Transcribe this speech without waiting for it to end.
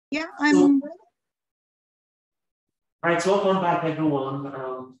Yeah, I'm ready. Right, welcome back, everyone.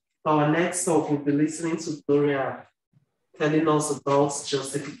 For our next talk, we'll be listening to Gloria telling us about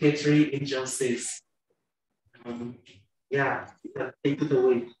justificatory injustice. Yeah, take it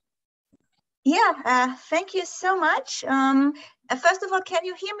away. Yeah, thank you so much. First of all, can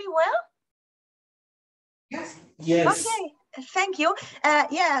you hear me well? Yes. Yes. Okay. Thank you.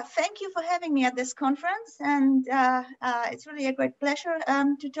 Yeah, thank you for having me at this conference, and it's really a great pleasure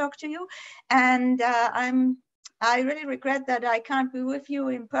to talk to you. And I really regret that I can't be with you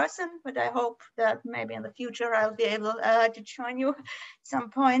in person, but I hope that maybe in the future I'll be able to join you at some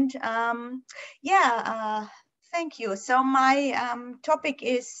point. Thank you. So my topic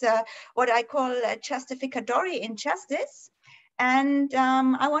is what I call justificatory injustice. And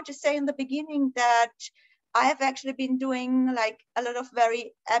I want to say in the beginning that I have actually been doing like a lot of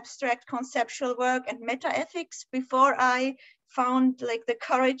very abstract conceptual work and meta-ethics before I found like the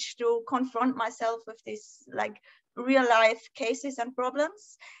courage to confront myself with these like real life cases and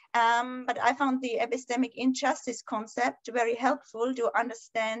problems. But I found the epistemic injustice concept very helpful to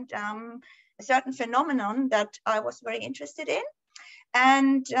understand a certain phenomenon that I was very interested in.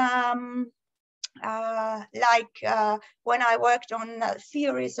 And when I worked on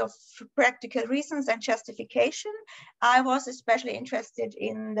theories of practical reasons and justification, I was especially interested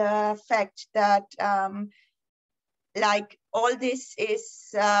in the fact that like all this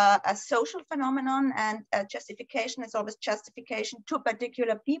is a social phenomenon, and justification is always justification to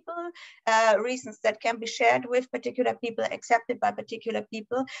particular people, reasons that can be shared with particular people, accepted by particular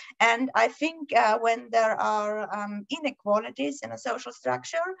people. And I think when there are inequalities in a social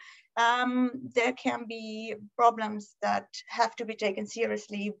structure, there can be problems that have to be taken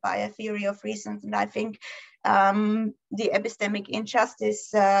seriously by a theory of reasons. And I think the epistemic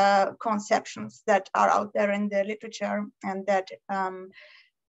injustice conceptions that are out there in the literature, and that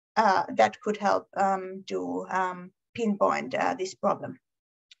that could help to pinpoint this problem.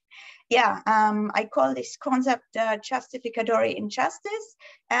 Yeah, I call this concept justificatory injustice,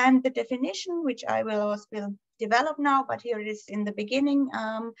 and the definition, which I will develop now, but here it is in the beginning.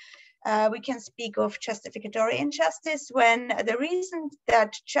 We can speak of justificatory injustice when the reason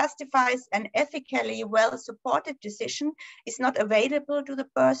that justifies an ethically well-supported decision is not available to the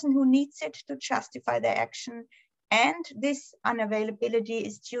person who needs it to justify their action, and this unavailability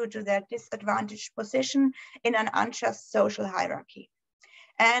is due to their disadvantaged position in an unjust social hierarchy.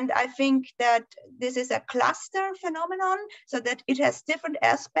 And I think that this is a cluster phenomenon, so that it has different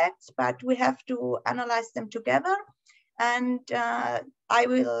aspects, but we have to analyze them together. And I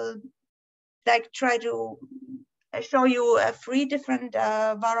will try to show you 3 different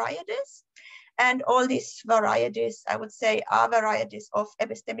varieties. And all these varieties, I would say, are varieties of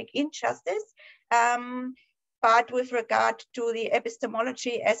epistemic injustice, but with regard to the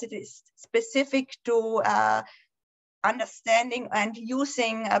epistemology as it is specific to understanding and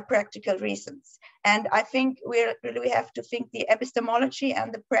using practical reasons. And I think we really have to think the epistemology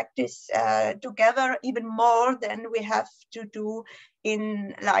and the practice together even more than we have to do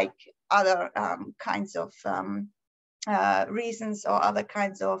in like other kinds of reasons or other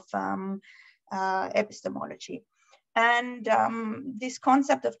kinds of epistemology. And this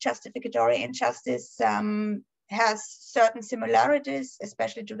concept of justificatory injustice has certain similarities,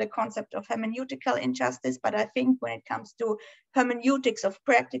 especially to the concept of hermeneutical injustice. But I think when it comes to hermeneutics of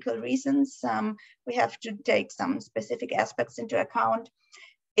practical reasons, we have to take some specific aspects into account.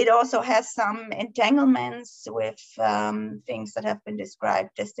 It also has some entanglements with things that have been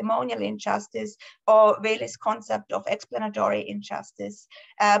described, testimonial injustice or Whaley's concept of explanatory injustice.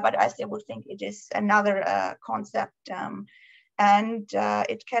 But I still would think it is another concept, and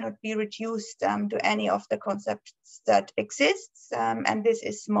it cannot be reduced to any of the concepts that exists. And this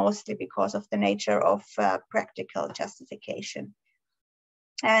is mostly because of the nature of practical justification.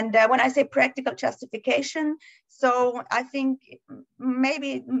 And when I say practical justification, so I think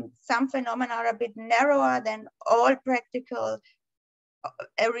maybe some phenomena are a bit narrower than all practical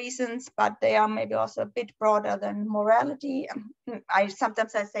reasons, but they are maybe also a bit broader than morality.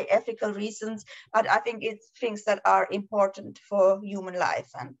 Sometimes I say ethical reasons, but I think it's things that are important for human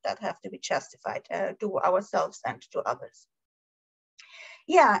life and that have to be justified to ourselves and to others.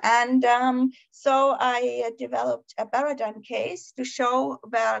 Yeah, and so I developed a paradigm case to show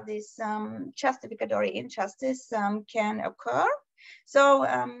where this justificatory injustice can occur. So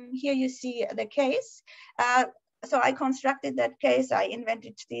here you see the case. So I constructed that case. I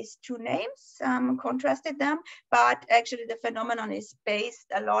invented these 2 names, contrasted them, but actually the phenomenon is based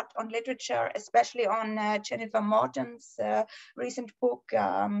a lot on literature, especially on Jennifer Morton's recent book,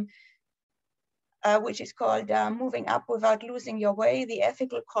 which is called Moving Up Without Losing Your Way, The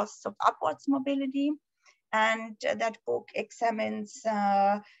Ethical Costs of Upwards Mobility. And that book examines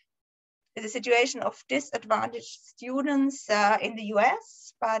the situation of disadvantaged students in the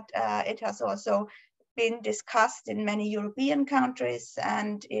US, but it has also been discussed in many European countries,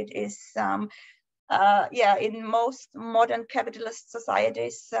 and it is, in most modern capitalist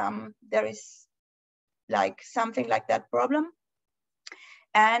societies, there is like something like that problem.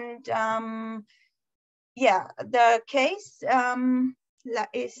 And the case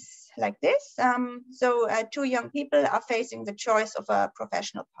is like this. Two young people are facing the choice of a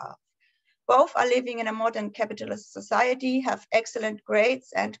professional path. Both are living in a modern capitalist society, have excellent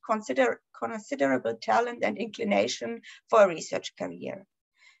grades, and considerable talent and inclination for a research career.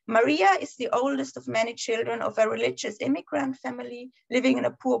 Maria is the oldest of many children of a religious immigrant family living in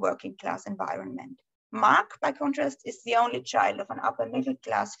a poor working class environment. Mark, by contrast, is the only child of an upper middle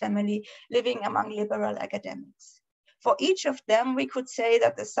class family living among liberal academics. For each of them, we could say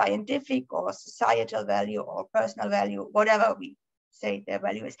that the scientific or societal value or personal value, whatever we say their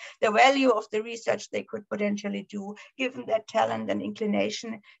value is, the value of the research they could potentially do, given their talent and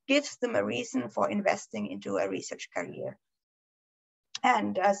inclination, gives them a reason for investing into a research career.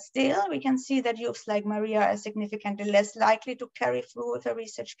 And still, we can see that youths like Maria are significantly less likely to carry through with a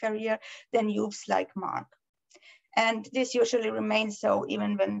research career than youths like Mark. And this usually remains so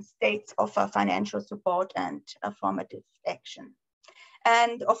even when states offer financial support and affirmative action.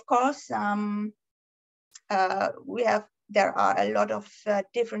 And of course, there are a lot of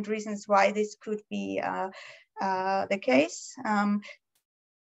different reasons why this could be the case.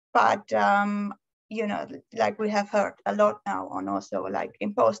 You know, like we have heard a lot now on also like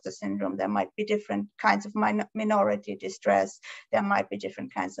imposter syndrome, there might be different kinds of minority distress, there might be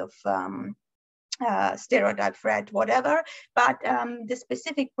different kinds of stereotype threat, whatever. But the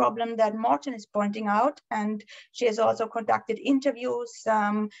specific problem that Morten is pointing out, and she has also conducted interviews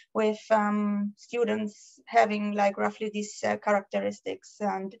with students having like roughly these characteristics.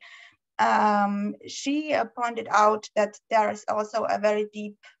 And she pointed out that there is also a very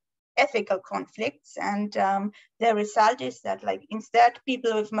deep ethical conflicts, and the result is that like instead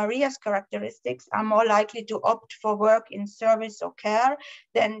people with Maria's characteristics are more likely to opt for work in service or care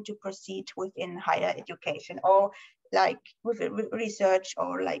than to proceed within higher education or like with research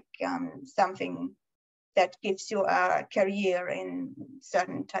or like something that gives you a career in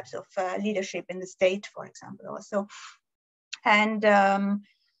certain types of leadership in the state, for example, also. And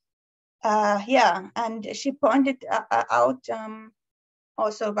and she pointed out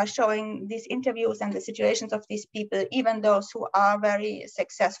also by showing these interviews and the situations of these people, even those who are very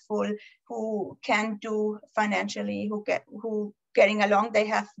successful, who can do financially, who getting along, they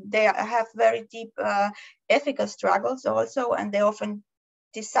have very deep ethical struggles also, and they often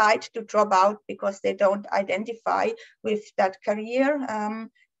decide to drop out because they don't identify with that career,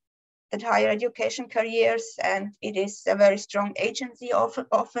 at higher education careers, and it is a very strong agency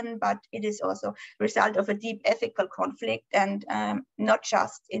often, but it is also a result of a deep ethical conflict and not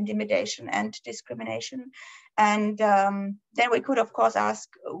just intimidation and discrimination. And then we could of course ask,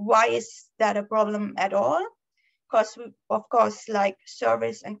 why is that a problem at all? Because of course, like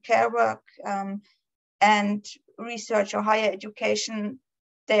service and care work and research or higher education,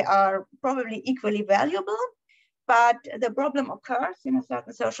 they are probably equally valuable. But the problem occurs in a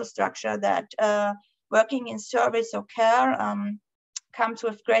certain social structure that working in service or care comes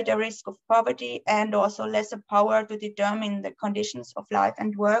with greater risk of poverty and also lesser power to determine the conditions of life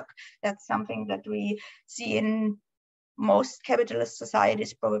and work. That's something that we see in most capitalist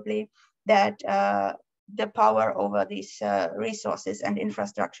societies probably, that the power over these resources and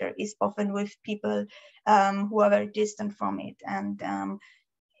infrastructure is often with people who are very distant from it, and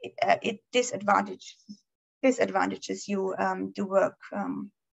it disadvantages you to work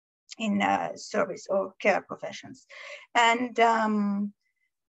in service or care professions. And then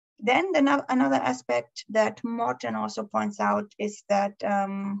another aspect that Morten also points out is that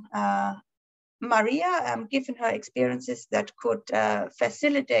Maria, given her experiences that could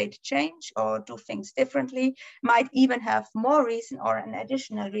facilitate change or do things differently, might even have more reason or an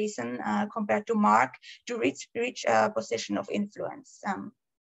additional reason compared to Mark to reach a position of influence.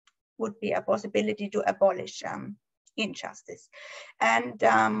 Would be a possibility to abolish injustice. And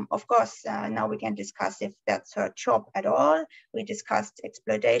of course, now we can discuss if that's her job at all. We discussed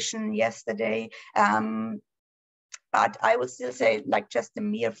exploitation yesterday, but I would still say like just the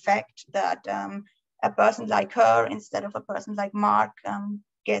mere fact that a person like her instead of a person like Mark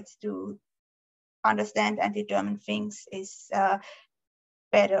gets to understand and determine things is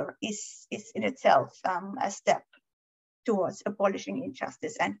better, is in itself a step towards abolishing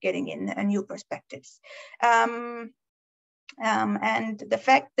injustice and getting in new perspectives. And the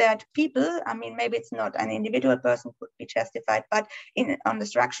fact that people, I mean, maybe it's not an individual person could be justified, but on the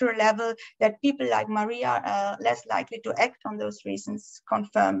structural level, that people like Maria are less likely to act on those reasons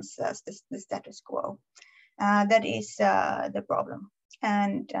confirms the status quo. That is the problem.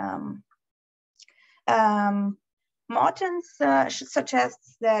 And Martens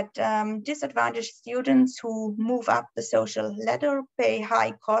suggests that disadvantaged students who move up the social ladder pay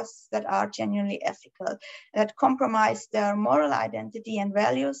high costs that are genuinely ethical, that compromise their moral identity and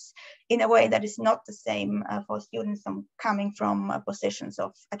values in a way that is not the same for students coming from positions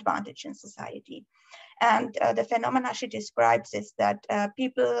of advantage in society. And the phenomena she describes is that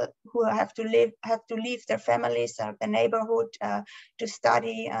people who have to leave their families or the neighborhood to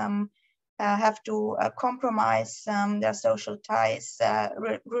study have to compromise their social ties,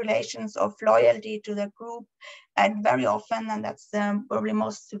 relations of loyalty to the group. And very often, and that's the probably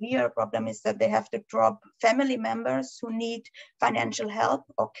most severe problem, is that they have to drop family members who need financial help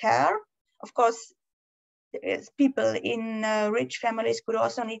or care. Of course, people in rich families could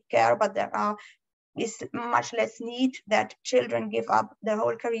also need care, but there is much less need that children give up their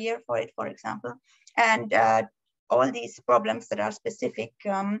whole career for it, for example. And all these problems that are specific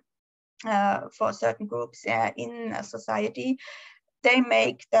for certain groups in society, they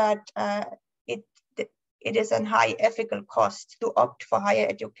make that it is a high ethical cost to opt for higher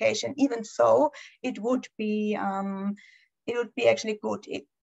education. Even so, it would be actually good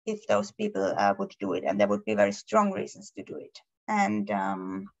if those people would do it, and there would be very strong reasons to do it. And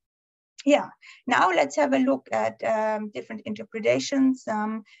yeah, now let's have a look at different interpretations.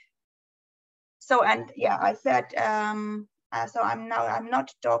 I said. So I'm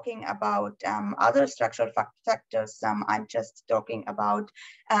not talking about other structural factors. I'm just talking about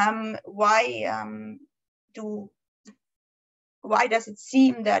why does it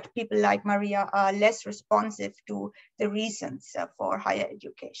seem that people like Maria are less responsive to the reasons for higher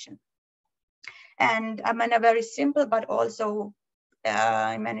education? And I mean, a very simple but also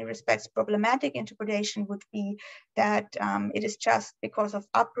in many respects problematic interpretation would be that it is just because of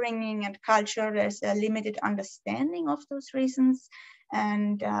upbringing and culture, there's a limited understanding of those reasons.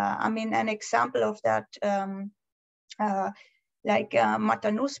 And I mean, an example of that, like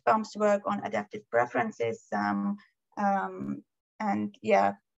Mata Nussbaum's work on adaptive preferences, and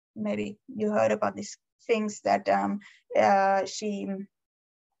yeah, maybe you heard about these things that she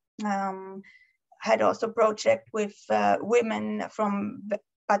had also project with women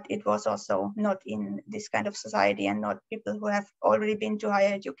but it was also not in this kind of society and not people who have already been to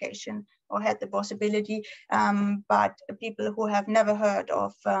higher education or had the possibility, but people who have never heard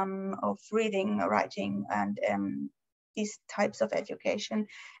of reading, writing, and these types of education,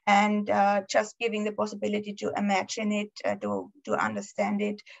 and just giving the possibility to imagine it, to understand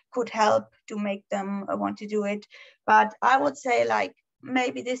it, could help to make them want to do it. But I would say, like,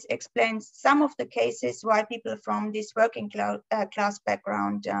 maybe this explains some of the cases why people from this working class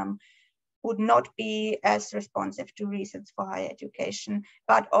background would not be as responsive to reasons for higher education.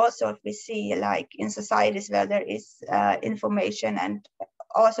 But also if we see, like, in societies where there is information, and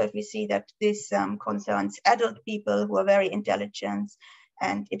also if we see that this concerns adult people who are very intelligent,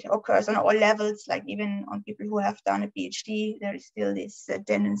 and it occurs on all levels, like even on people who have done a PhD, there is still this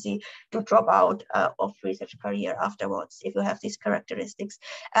tendency to drop out of research career afterwards if you have these characteristics.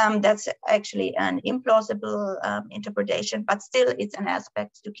 That's actually an implausible interpretation, but still it's an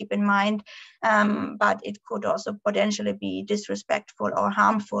aspect to keep in mind. But it could also potentially be disrespectful or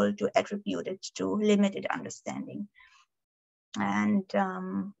harmful to attribute it to limited understanding. And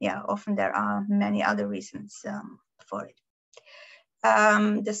yeah, often there are many other reasons for it.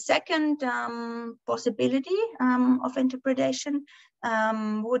 The second possibility of interpretation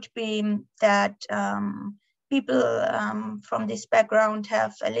would be that people from this background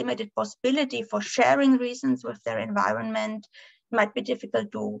have a limited possibility for sharing reasons with their environment. It might be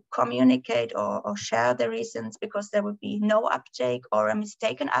difficult to communicate or share the reasons because there would be no uptake or a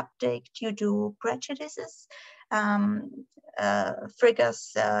mistaken uptake due to prejudices.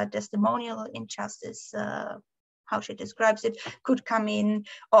 Frigga's testimonial injustice, how she describes it, could come in,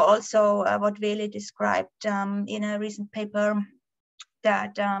 or also what Veli described in a recent paper,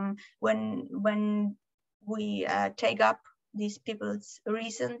 that when we take up these people's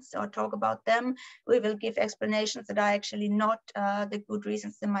reasons or talk about them, we will give explanations that are actually not the good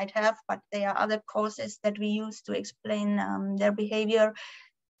reasons they might have, but they are other causes that we use to explain their behavior.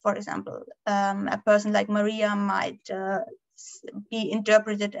 For example, a person like Maria might be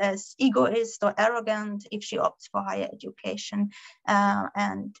interpreted as egoist or arrogant if she opts for higher education,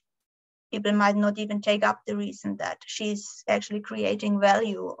 and people might not even take up the reason that she's actually creating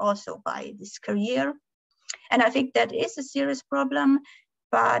value also by this career. And I think that is a serious problem,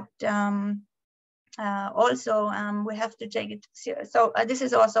 but also we have to take it serious. So this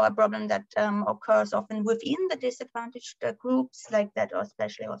is also a problem that occurs often within the disadvantaged groups, like that, or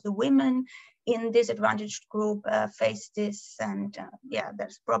especially also women in disadvantaged group face this, and yeah,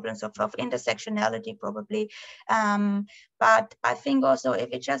 there's problems of intersectionality probably. But I think also if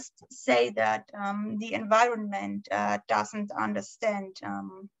you just say that the environment doesn't understand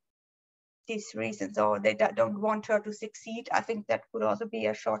these reasons, or they don't want her to succeed, I think that could also be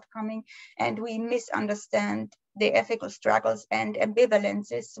a shortcoming, and we misunderstand the ethical struggles and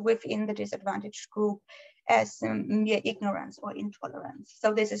ambivalences within the disadvantaged group as mere ignorance or intolerance.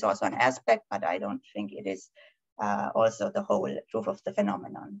 So this is also an aspect, but I don't think it is also the whole truth of the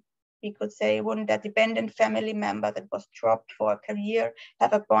phenomenon. We could say, wouldn't a dependent family member that was dropped for a career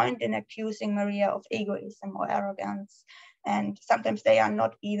have a point in accusing Maria of egoism or arrogance? And sometimes they are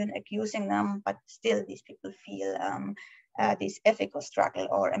not even accusing them, but still these people feel this ethical struggle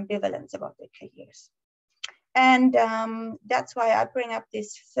or ambivalence about their careers. And that's why I bring up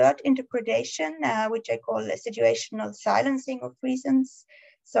this third interpretation, which I call a situational silencing of reasons.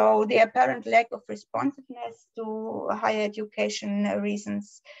 So the apparent lack of responsiveness to higher education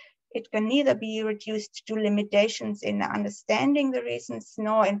reasons, it can neither be reduced to limitations in understanding the reasons,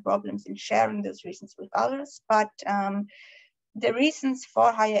 nor in problems in sharing those reasons with others, but the reasons for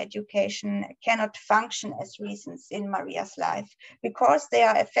higher education cannot function as reasons in Maria's life because they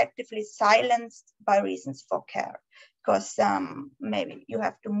are effectively silenced by reasons for care. Because maybe you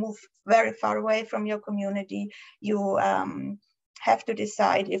have to move very far away from your community, you have to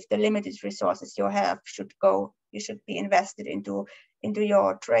decide if the limited resources you have should be invested into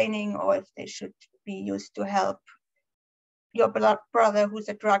your training, or if they should be used to help your brother who's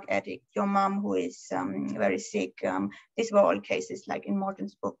a drug addict, your mom who is very sick. These were all cases like in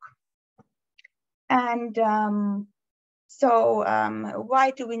Morton's book. And so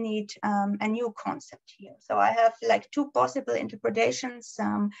why do we need a new concept here? So I have like two possible interpretations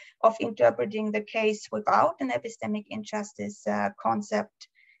of interpreting the case without an epistemic injustice concept.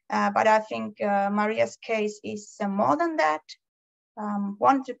 But I think Maria's case is more than that.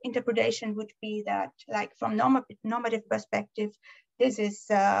 One interpretation would be that, like from normative perspective, this is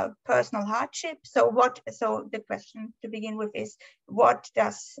personal hardship. So the question to begin with is, what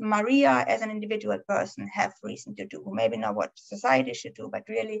does Maria as an individual person have reason to do? Maybe not what society should do, but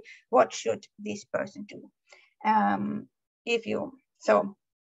really what should this person do? So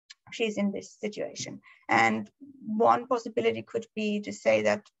she's in this situation. And one possibility could be to say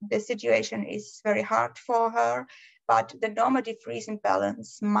that the situation is very hard for her, but the normative reason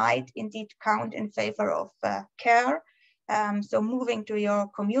balance might indeed count in favor of care. So moving to your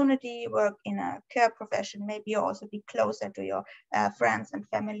community, work in a care profession, maybe also be closer to your friends and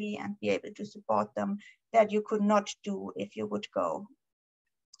family and be able to support them, that you could not do if you would go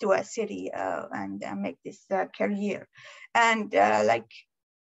to a city and make this career. And like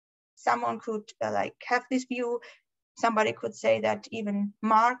someone could have this view. Somebody could say that even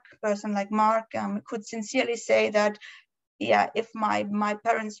Mark, a person like Mark, could sincerely say that, yeah, if my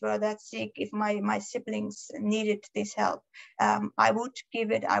parents were that sick, if my siblings needed this help, I would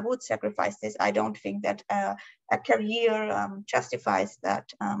give it, I would sacrifice this. I don't think that a career justifies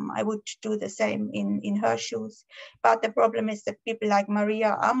that. I would do the same in her shoes. But the problem is that people like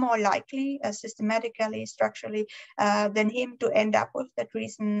Maria are more likely, systematically, structurally, than him to end up with that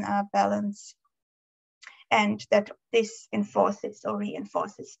reason balance. And that this enforces or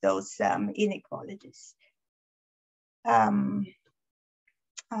reinforces those inequalities. And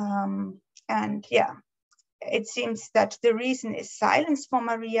yeah, it seems that the reason is silence for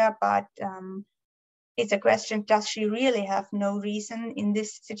Maria, but it's a question, does she really have no reason in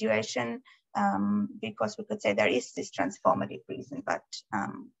this situation? Because we could say there is this transformative reason, but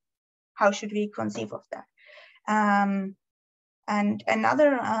how should we conceive of that? And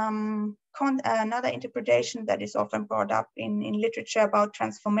another interpretation that is often brought up in literature about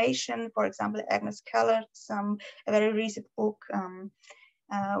transformation, for example, Agnes Kellert's a very recent book,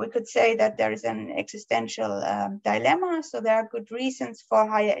 we could say that there is an existential dilemma. So there are good reasons for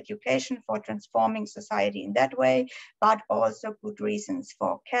higher education, for transforming society in that way, but also good reasons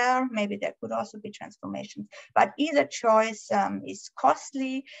for care. Maybe there could also be transformations, but either choice is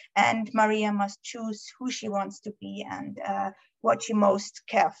costly, and Maria must choose who she wants to be and what she most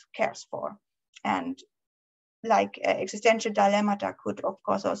cares for. And like existential dilemmata could of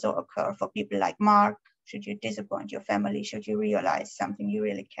course also occur for people like Mark. Should you disappoint your family? Should you realize something you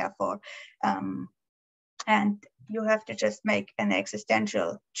really care for? And you have to just make an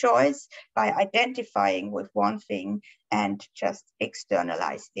existential choice by identifying with one thing and just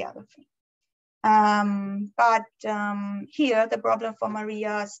externalize the other thing. But here the problem for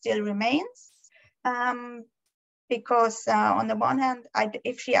Maria still remains, because on the one hand,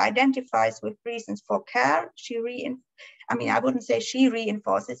 if she identifies with reasons for care, I wouldn't say she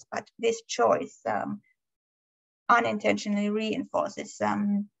reinforces, but this choice unintentionally reinforces,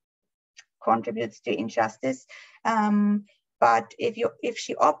 contributes to injustice. But if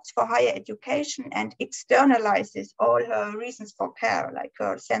she opts for higher education and externalizes all her reasons for care, like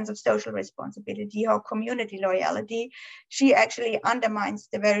her sense of social responsibility, her community loyalty, she actually undermines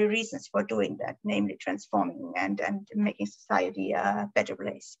the very reasons for doing that, namely transforming and making society a better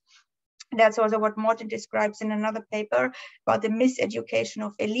place. That's also what Morten describes in another paper about the miseducation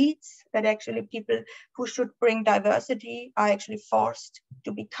of elites, that actually people who should bring diversity are actually forced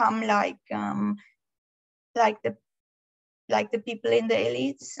to become like the people in the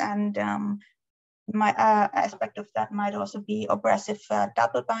elites. And my aspect of that might also be oppressive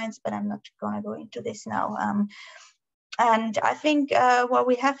double binds, but I'm not going to go into this now. And I think what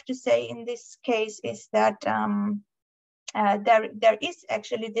we have to say in this case is that there is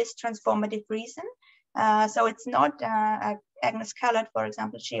actually this transformative reason. So it's not Agnes Callard, for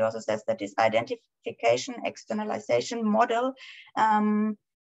example, she also says that this identification externalization model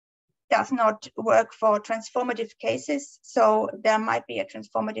does not work for transformative cases. So there might be a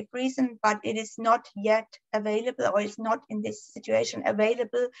transformative reason, but it is not yet available, or is not in this situation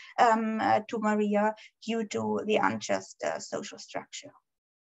available to Maria due to the unjust social structure.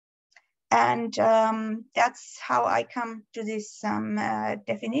 And that's how I come to this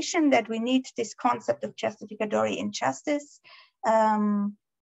definition, that we need this concept of justificatory injustice,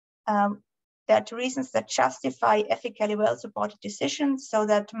 that reasons that justify ethically well-supported decisions, so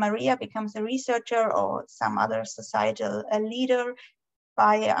that Maria becomes a researcher or some other societal leader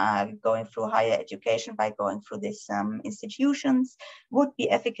by going through higher education, by going through these institutions, would be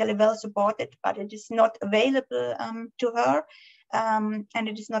ethically well-supported, but it is not available to her. And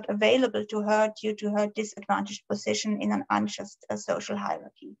it is not available to her due to her disadvantaged position in an unjust social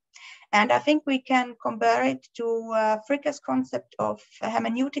hierarchy. And I think we can compare it to Fricker's concept of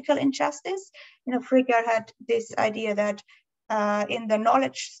hermeneutical injustice. Fricker had this idea that in the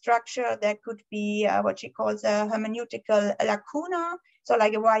knowledge structure, there could be what she calls a hermeneutical lacuna, so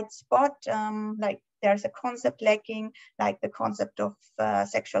like a white spot, like there's a concept lacking, like the concept of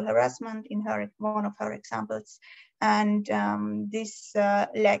sexual harassment in one of her examples. And this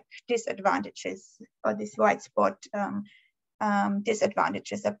lack disadvantages, or this white spot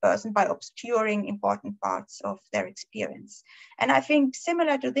disadvantages a person by obscuring important parts of their experience. And I think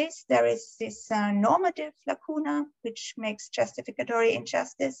similar to this, there is this normative lacuna, which makes justificatory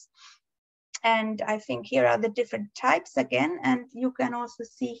injustice. And I think here are the different types again. And you can also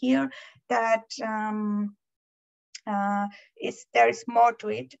see here that there is more to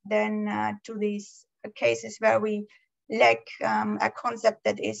it than to these cases where we lack a concept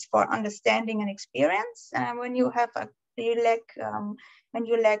that is for understanding and experience. When you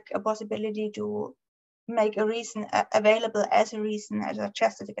lack a possibility to make a reason available as a reason, as a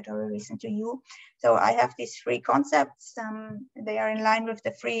justificatory reason to you. So I have these three concepts. They are in line with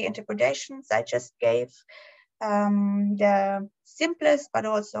the three interpretations I just gave. The simplest, but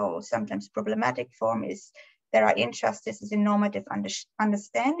also sometimes problematic form is there are injustices in normative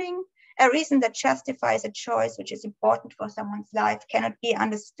understanding. A reason that justifies a choice which is important for someone's life cannot be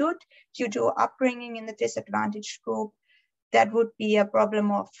understood due to upbringing in the disadvantaged group. That would be a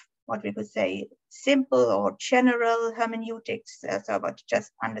problem of what we could say simple or general hermeneutics, so about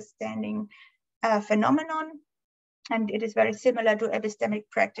just understanding a phenomenon. And it is very similar to epistemic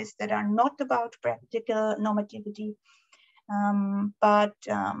practice that are not about practical normativity. But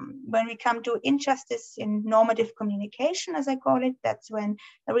when we come to injustice in normative communication, as I call it, that's when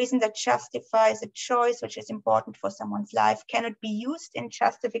a reason that justifies a choice which is important for someone's life cannot be used in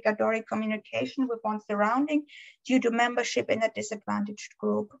justificatory communication with one's surrounding due to membership in a disadvantaged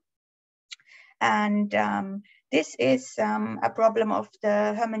group. And this is a problem of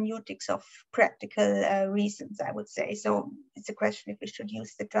the hermeneutics of practical reasons, I would say. So it's a question if we should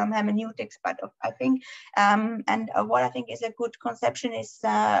use the term hermeneutics, but I think, and what I think is a good conception is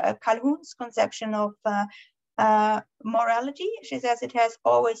Calhoun's conception of morality. She says it has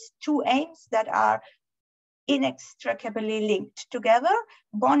always two aims that are inextricably linked together.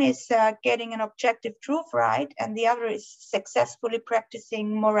 One is getting an objective truth right, and the other is successfully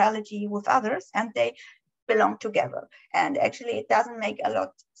practicing morality with others, and they belong together. And actually, it doesn't make a lot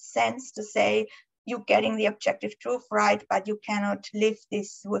of sense to say you getting the objective truth right, but you cannot live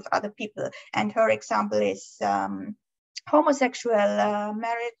this with other people. And her example is homosexual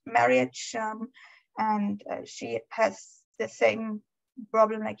marriage, and she has the same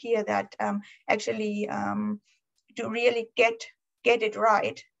problem like here, that actually to really get it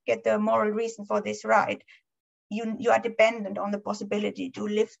right, get the moral reason for this right, you are dependent on the possibility to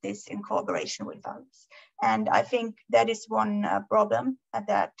live this in cooperation with others. And I think that is one problem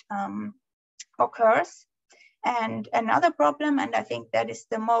that occurs. And another problem, and I think that is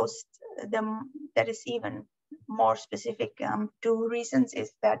that is even more specific to reasons,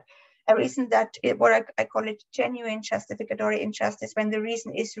 is that a reason that what I call it genuine justificatory injustice, when the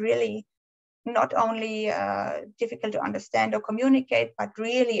reason is really not only difficult to understand or communicate, but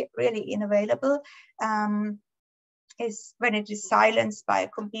really, really unavailable, is when it is silenced by a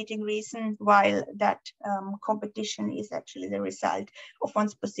competing reason, while that competition is actually the result of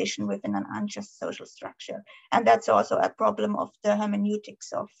one's position within an unjust social structure. And that's also a problem of the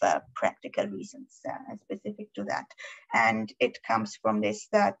hermeneutics of practical reasons specific to that. And it comes from this,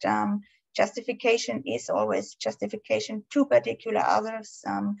 that justification is always justification to particular others.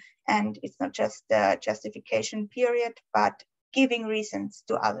 And it's not just justification period, but giving reasons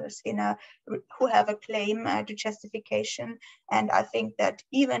to others who have a claim to justification. And I think that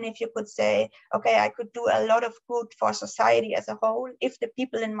even if you could say, okay, I could do a lot of good for society as a whole, if the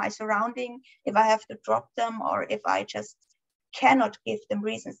people in my surrounding, if I have to drop them, or if I just cannot give them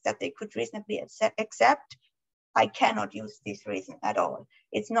reasons that they could reasonably accept, I cannot use this reason at all.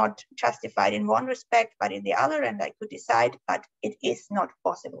 It's not justified in one respect, but in the other, and I could decide, but it is not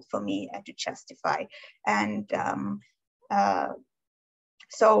possible for me to justify. And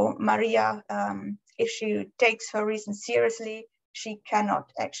so Maria, if she takes her reason seriously, she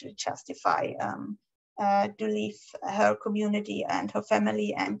cannot actually justify to leave her community and her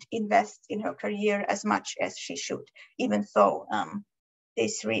family and invest in her career as much as she should, even though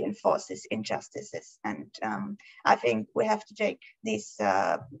this reinforces injustices. And I think we have to take this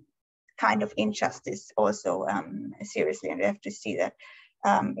kind of injustice also seriously, and we have to see that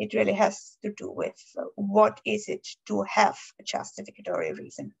it really has to do with what is it to have a justificatory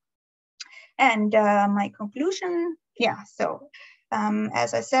reason. And my conclusion, so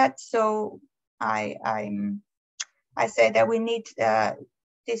as I said, so I say that we need a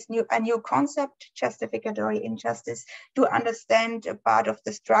new concept, justificatory injustice, to understand a part of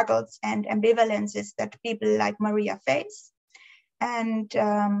the struggles and ambivalences that people like Maria face. And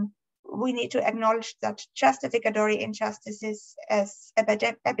we need to acknowledge that justificatory injustices as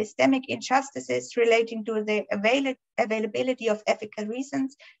epistemic injustices relating to the availability of ethical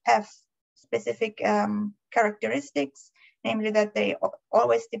reasons have specific characteristics, namely that they are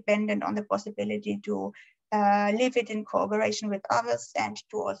always dependent on the possibility to live it in cooperation with others and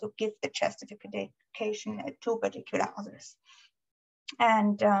to also give the justification to particular others.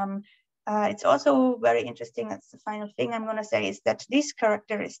 And it's also very interesting, that's the final thing I'm going to say, is that these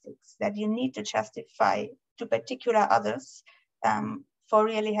characteristics that you need to justify to particular others for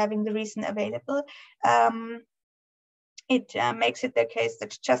really having the reason available, it makes it the case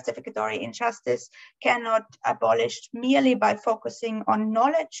that justificatory injustice cannot be abolished merely by focusing on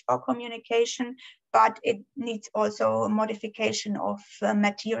knowledge or communication, but it needs also a modification of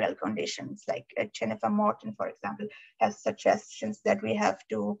material conditions. Like Jennifer Morton, for example, has suggestions that we have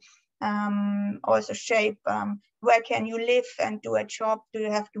to also shape where can you live and do a job? Do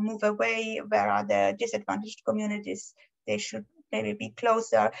you have to move away? Where are the disadvantaged communities? They should maybe be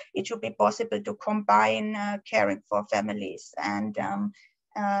closer. It should be possible to combine caring for families and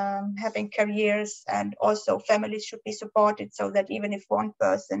having careers, and also families should be supported so that even if one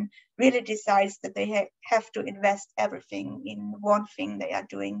person really decides that they have to invest everything in one thing they are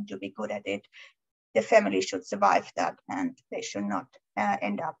doing to be good at it, the family should survive that and they should not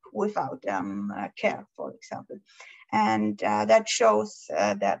end up without care, for example. And that shows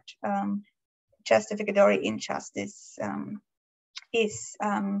that justificatory injustice is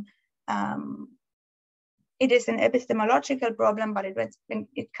it is an epistemological problem, but when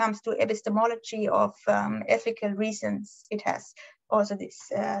it comes to epistemology of ethical reasons, it has also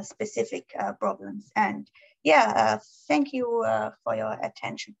these specific problems. And thank you for your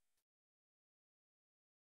attention.